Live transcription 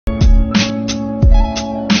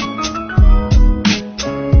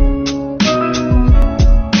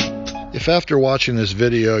If after watching this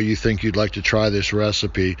video you think you'd like to try this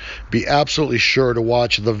recipe, be absolutely sure to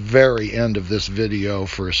watch the very end of this video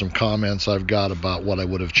for some comments I've got about what I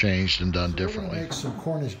would have changed and done differently. We're going to make some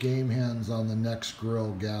Cornish game hens on the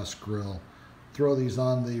Nexgrill gas grill. Throw these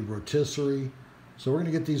on the rotisserie. So we're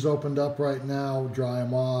going to get these opened up right now, dry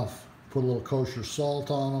them off, put a little kosher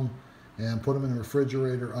salt on them, and put them in the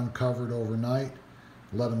refrigerator uncovered overnight.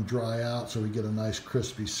 Let them dry out so we get a nice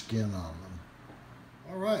crispy skin on them.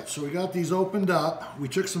 All right, so we got these opened up. We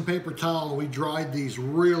took some paper towel and we dried these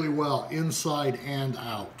really well, inside and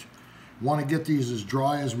out. Want to get these as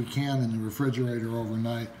dry as we can in the refrigerator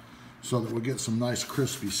overnight so that we'll get some nice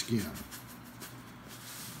crispy skin.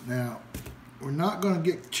 Now, we're not going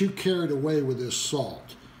to get too carried away with this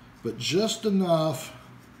salt, but just enough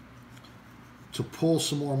to pull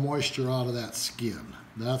some more moisture out of that skin.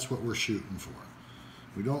 That's what we're shooting for.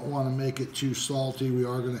 We don't want to make it too salty. We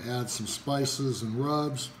are going to add some spices and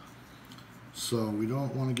rubs, so we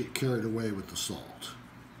don't want to get carried away with the salt.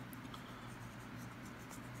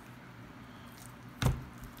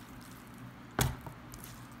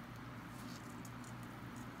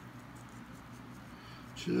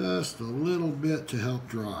 Just a little bit to help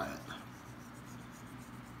dry it.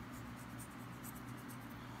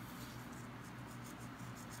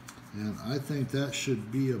 And I think that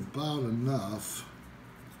should be about enough.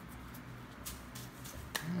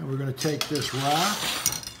 And we're going to take this rack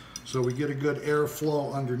so we get a good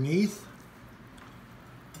airflow underneath.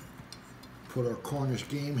 Put our Cornish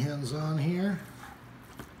game hens on here.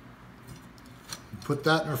 Put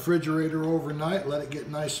that in the refrigerator overnight, let it get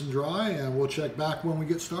nice and dry, and we'll check back when we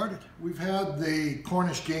get started. We've had the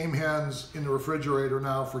Cornish game hens in the refrigerator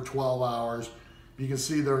now for 12 hours. You can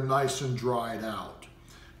see they're nice and dried out.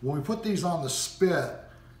 When we put these on the spit,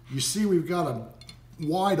 you see we've got a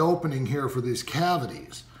wide opening here for these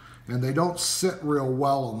cavities, and they don't sit real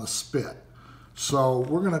well on the spit. So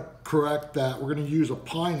we're going to correct that. We're going to use a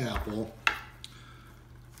pineapple.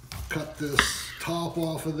 Cut this top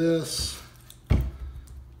off of this.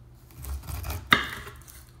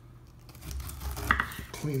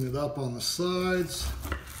 Clean it up on the sides.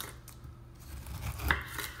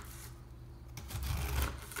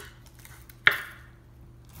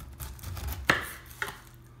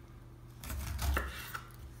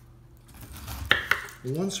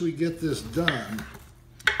 Once we get this done,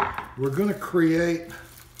 we're going to create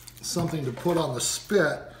something to put on the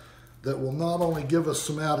spit that will not only give us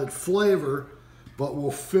some added flavor, but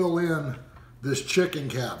will fill in this chicken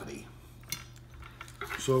cavity.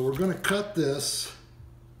 So we're going to cut this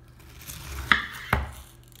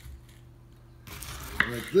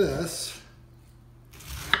like this,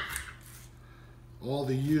 all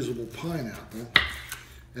the usable pineapple.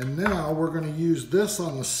 And now we're going to use this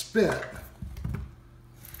on the spit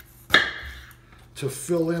to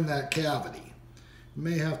fill in that cavity. You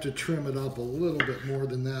may have to trim it up a little bit more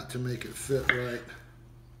than that to make it fit right.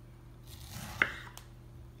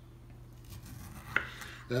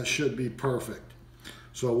 That should be perfect.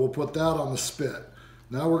 So we'll put that on the spit.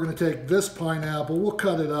 Now we're going to take this pineapple, we'll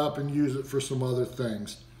cut it up and use it for some other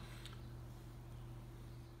things.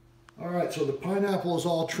 All right, so the pineapple is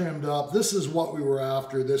all trimmed up. This is what we were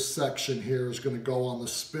after. This section here is going to go on the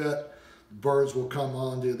spit. Birds will come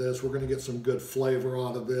onto this. We're going to get some good flavor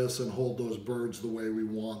out of this and hold those birds the way we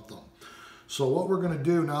want them. So what we're going to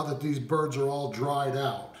do now that these birds are all dried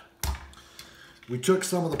out, we took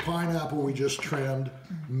some of the pineapple we just trimmed,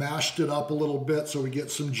 mashed it up a little bit so we get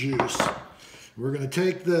some juice. We're going to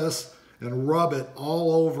take this and rub it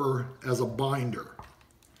all over as a binder.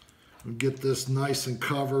 We'll get this nice and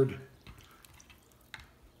covered.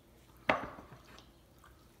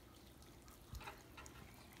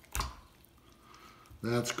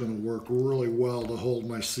 That's going to work really well to hold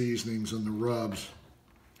my seasonings and the rubs.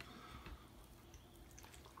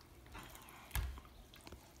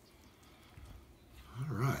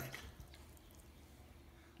 All right.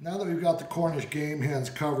 Now that we've got the Cornish game hens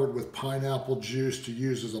covered with pineapple juice to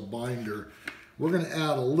use as a binder, we're going to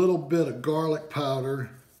add a little bit of garlic powder.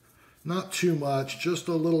 Not too much, just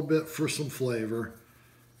a little bit for some flavor.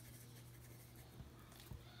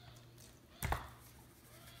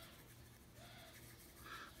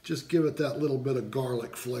 Just give it that little bit of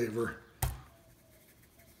garlic flavor.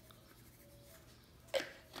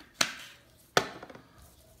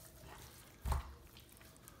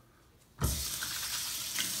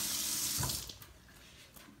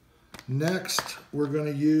 Next, we're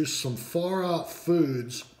going to use some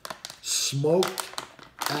FarOutFoodz smoked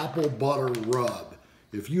apple butter rub.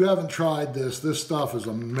 If you haven't tried this, this stuff is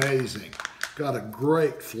amazing. Got a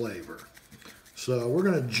great flavor. So we're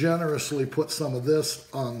going to generously put some of this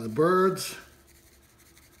on the birds.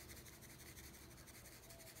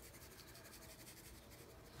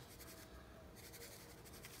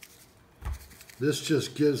 This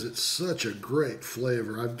just gives it such a great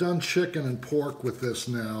flavor. I've done chicken and pork with this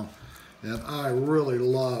now, and I really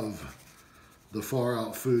love the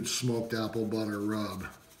FarOutFoodz smoked apple butter rub.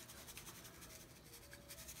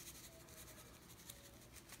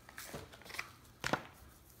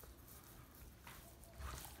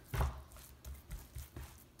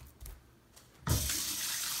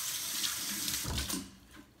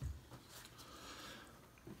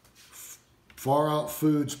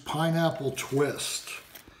 FarOutFoodz pineapple twist.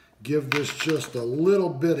 Give this just a little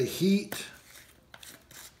bit of heat.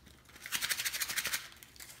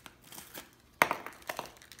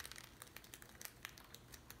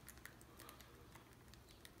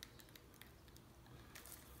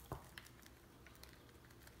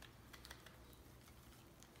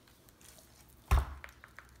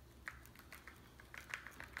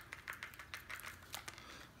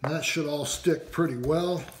 That should all stick pretty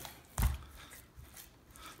well.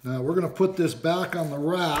 Now we're going to put this back on the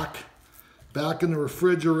rack, back in the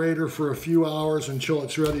refrigerator for a few hours until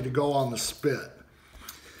it's ready to go on the spit.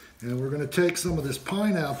 And we're going to take some of this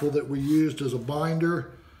pineapple that we used as a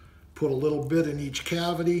binder, put a little bit in each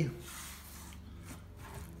cavity,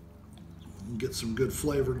 and get some good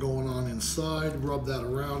flavor going on inside. Rub that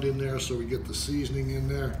around in there so we get the seasoning in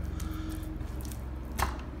there.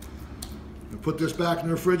 Put this back in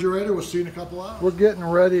the refrigerator. We'll see you in a couple hours. We're getting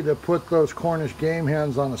ready to put those Cornish game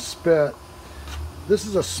hens on a spit. This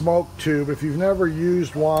is a smoke tube. If you've never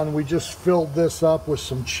used one, we just filled this up with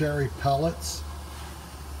some cherry pellets.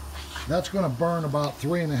 That's going to burn about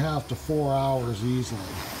 3.5 to 4 hours easily.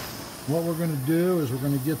 What we're going to do is we're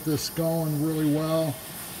going to get this going really well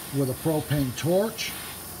with a propane torch.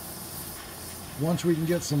 Once we can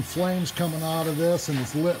get some flames coming out of this and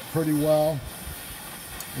it's lit pretty well,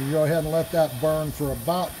 you go ahead and let that burn for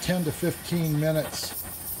about 10 to 15 minutes.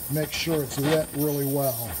 Make sure it's lit really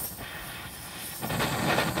well.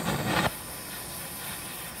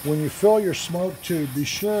 When you fill your smoke tube, be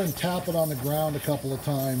sure and tap it on the ground a couple of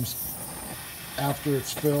times after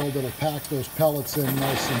it's filled. It'll pack those pellets in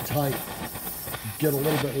nice and tight. Get a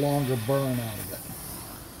little bit longer burn out of it.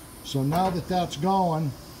 So now that that's going,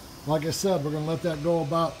 like I said, we're going to let that go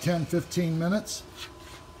about 10-15 minutes.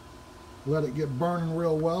 Let it get burning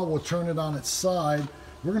real well. We'll turn it on its side.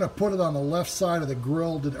 We're going to put it on the left side of the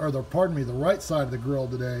grill, the right side of the grill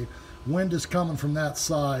today. Wind is coming from that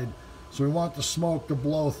side, so we want the smoke to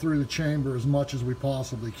blow through the chamber as much as we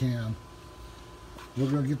possibly can.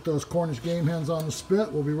 We're going to get those Cornish game hens on the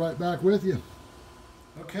spit. We'll be right back with you.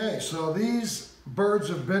 Okay, so these birds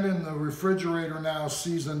have been in the refrigerator now,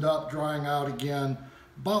 seasoned up, drying out again,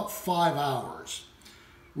 about 5 hours.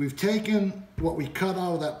 We've taken what we cut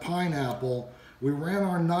out of that pineapple, we ran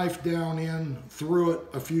our knife down in through it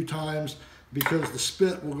a few times because the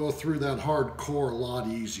spit will go through that hard core a lot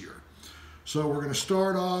easier. So we're going to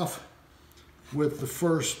start off with the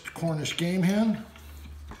first Cornish game hen.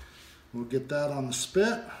 We'll get that on the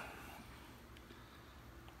spit.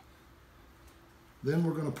 Then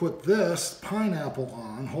we're going to put this pineapple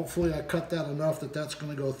on. Hopefully I cut that enough that that's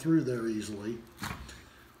going to go through there easily.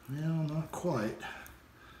 Well, not quite.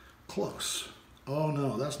 Close. Oh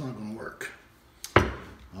no, that's not going to work.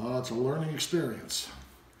 Oh, it's a learning experience.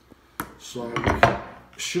 So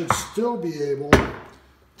we should still be able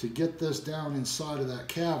to get this down inside of that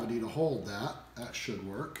cavity to hold that. That should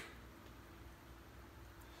work.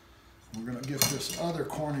 We're going to get this other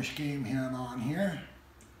Cornish game hen on here.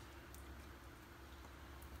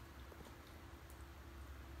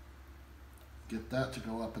 Get that to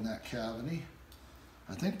go up in that cavity.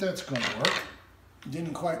 I think that's going to work.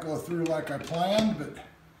 Didn't quite go through like I planned, but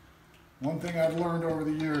one thing I've learned over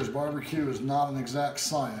the years, barbecue is not an exact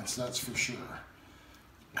science, that's for sure.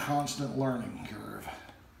 Constant learning curve.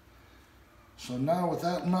 So now with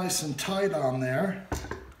that nice and tight on there,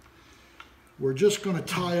 we're just going to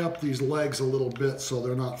tie up these legs a little bit so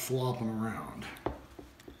they're not flopping around.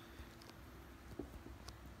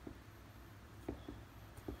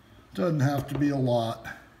 Doesn't have to be a lot.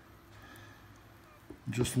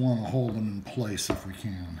 Just want to hold them in place if we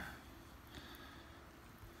can.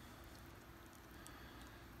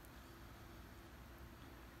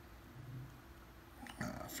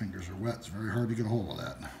 Fingers are wet. It's very hard to get a hold of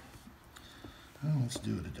that. Well, let's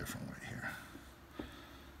do it a different way here.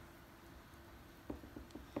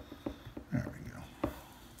 There we go.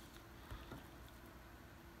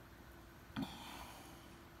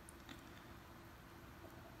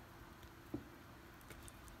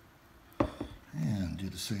 And do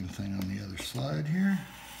the same thing on the other side here.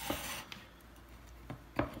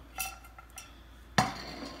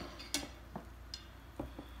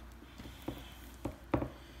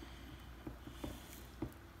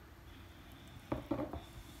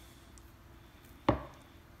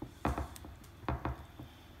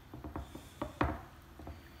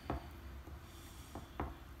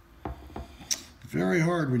 very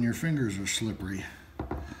hard when your fingers are slippery.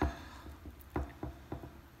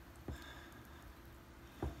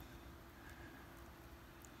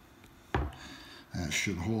 That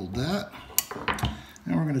should hold that.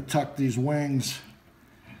 And we're going to tuck these wings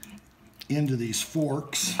into these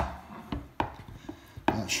forks.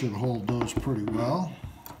 That should hold those pretty well.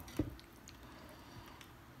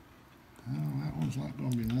 Well, that one's not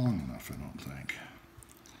going to be long enough, I don't think.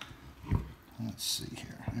 Let's see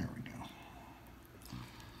here. There we go.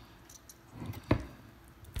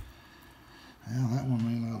 Yeah, that one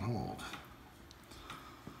may not hold.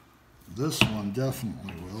 This one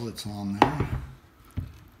definitely will. It's on there.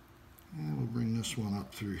 And we'll bring this one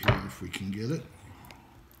up through here if we can get it.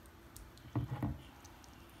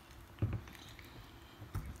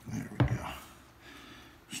 There we go.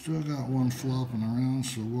 Still got one flopping around,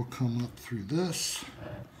 so we'll come up through this.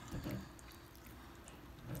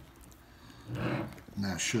 And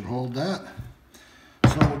that should hold that.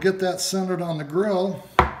 So we'll get that centered on the grill,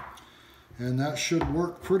 and that should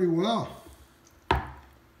work pretty well.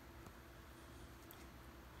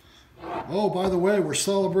 Oh, by the way, we're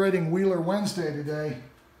celebrating Wheeler Wednesday today.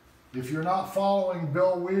 If you're not following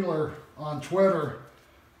Bill Wheeler on Twitter,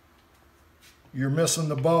 you're missing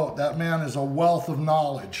the boat. That man is a wealth of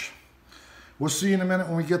knowledge. We'll see you in a minute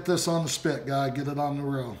when we get this on the spit, guy. Get it on the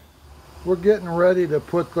grill. We're getting ready to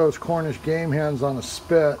put those Cornish game hens on a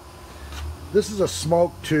spit. This is a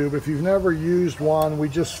smoke tube. If you've never used one, we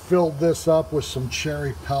just filled this up with some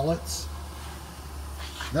cherry pellets.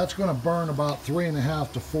 That's going to burn about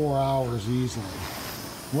 3.5 to 4 hours easily.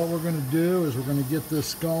 What we're going to do is we're going to get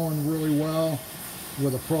this going really well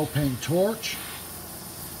with a propane torch.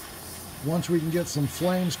 Once we can get some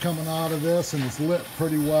flames coming out of this and it's lit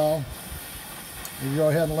pretty well, we go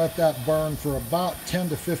ahead and let that burn for about 10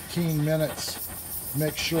 to 15 minutes.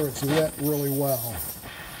 Make sure it's lit really well.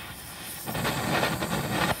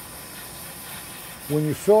 When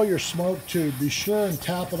you fill your smoke tube, be sure and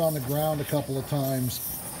tap it on the ground a couple of times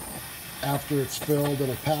after it's filled.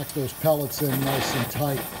 It'll pack those pellets in nice and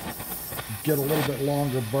tight. Get a little bit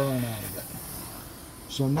longer burn out of it.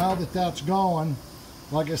 So now that that's going,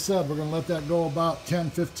 like I said, we're going to let that go about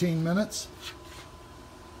 10-15 minutes.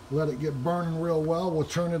 Let it get burning real well. We'll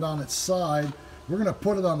turn it on its side. We're going to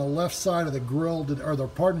put it on the left side of the grill, the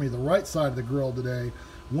right side of the grill today.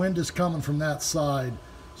 Wind is coming from that side,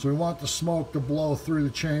 so we want the smoke to blow through the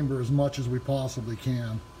chamber as much as we possibly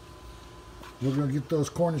can. We're going to get those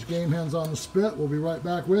Cornish game hens on the spit. We'll be right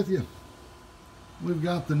back with you. We've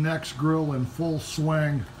got the Nexgrill in full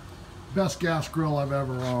swing. Best gas grill I've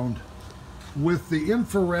ever owned. With the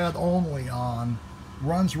infrared only on,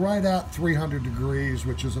 runs right at 300 degrees,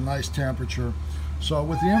 which is a nice temperature. So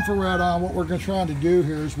with the infrared on, what we're trying to do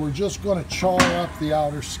here is we're just going to char up the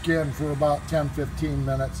outer skin for about 10-15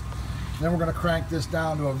 minutes. Then we're going to crank this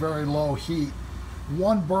down to a very low heat.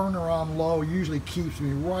 One burner on low usually keeps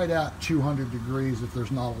me right at 200 degrees if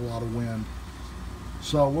there's not a lot of wind.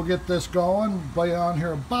 So we'll get this going, be on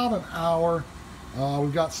here about an hour.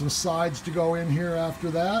 We've got some sides to go in here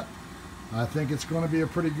after that. I think it's going to be a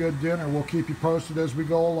pretty good dinner. We'll keep you posted as we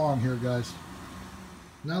go along here, guys.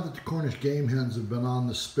 Now that the Cornish game hens have been on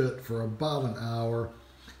the spit for about an hour,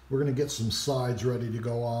 we're going to get some sides ready to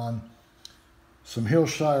go on. Some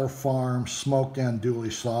Hillshire Farm smoked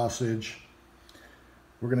andouille sausage.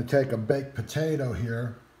 We're going to take a baked potato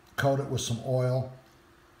here, coat it with some oil,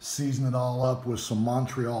 season it all up with some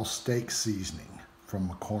Montreal steak seasoning from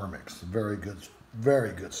McCormick's. Very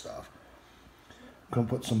good stuff. Gonna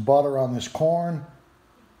put some butter on this corn,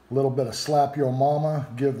 a little bit of Slap Your Mama,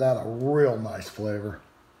 give that a real nice flavor.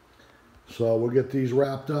 So we'll get these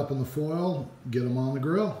wrapped up in the foil, get them on the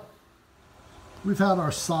grill. We've had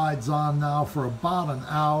our sides on now for about an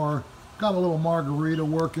hour. Got a little margarita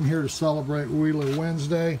working here to celebrate Wheeler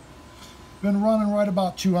Wednesday. Been running right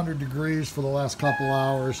about 200 degrees for the last couple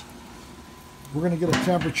hours. We're gonna get a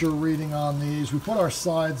temperature reading on these. We put our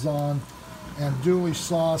sides on, andouille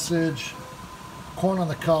sausage, corn on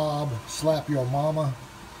the cob, Slap Your Mama,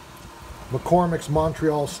 McCormick's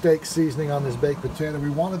Montreal steak seasoning on this baked potato. We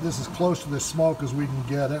wanted this as close to the smoke as we can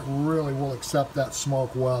get. It really will accept that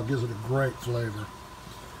smoke well. It gives it a great flavor.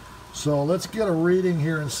 So let's get a reading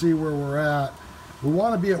here and see where we're at. We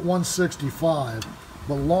want to be at 165,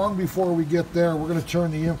 but long before we get there, we're going to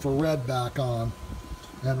turn the infrared back on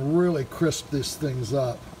and really crisp these things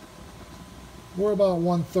up. We're about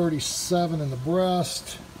 137 in the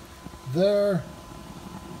breast. There.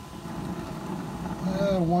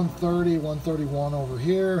 130, 131 over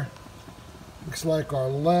here. Looks like our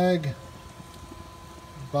leg,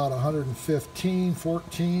 about 115,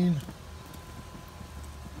 14.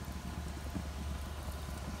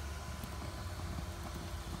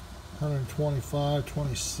 125,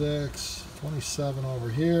 26, 27 over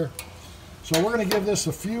here. So we're going to give this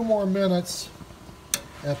a few more minutes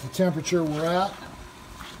at the temperature we're at.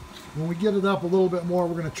 When we get it up a little bit more,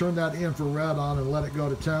 we're going to turn that infrared on and let it go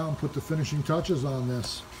to town, put the finishing touches on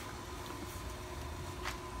this.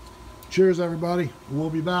 Cheers, everybody. We'll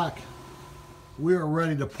be back. We are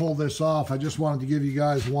ready to pull this off. I just wanted to give you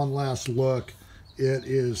guys one last look. It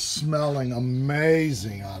is smelling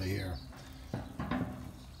amazing out of here.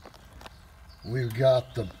 We've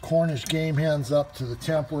got the Cornish game hens up to the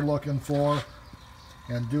temp we're looking for.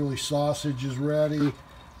 Andouille sausage is ready.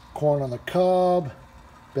 Corn on the cob.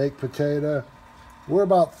 Baked potato. We're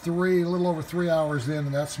about a little over 3 hours in,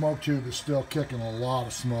 and that smoke tube is still kicking a lot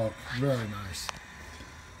of smoke. Very nice.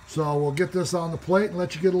 So we'll get this on the plate and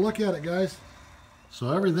let you get a look at it, guys.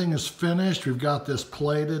 So everything is finished. We've got this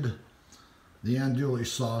plated. The andouille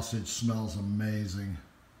sausage smells amazing.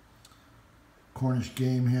 Cornish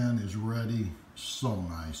game hen is ready. So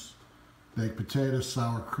nice. Baked potato,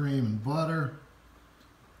 sour cream, and butter.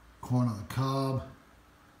 Corn on the cob.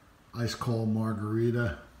 Ice cold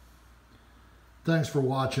margarita. Thanks for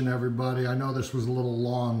watching, everybody. I know this was a little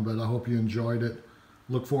long, but I hope you enjoyed it.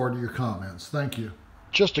 Look forward to your comments. Thank you.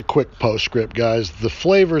 Just a quick postscript, guys. The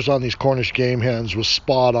flavors on these Cornish game hens was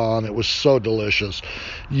spot on. It was so delicious.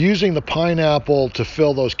 Using the pineapple to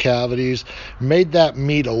fill those cavities made that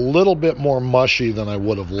meat a little bit more mushy than I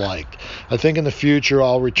would have liked. I think in the future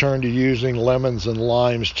I'll return to using lemons and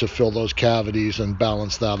limes to fill those cavities and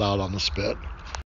balance that out on the spit.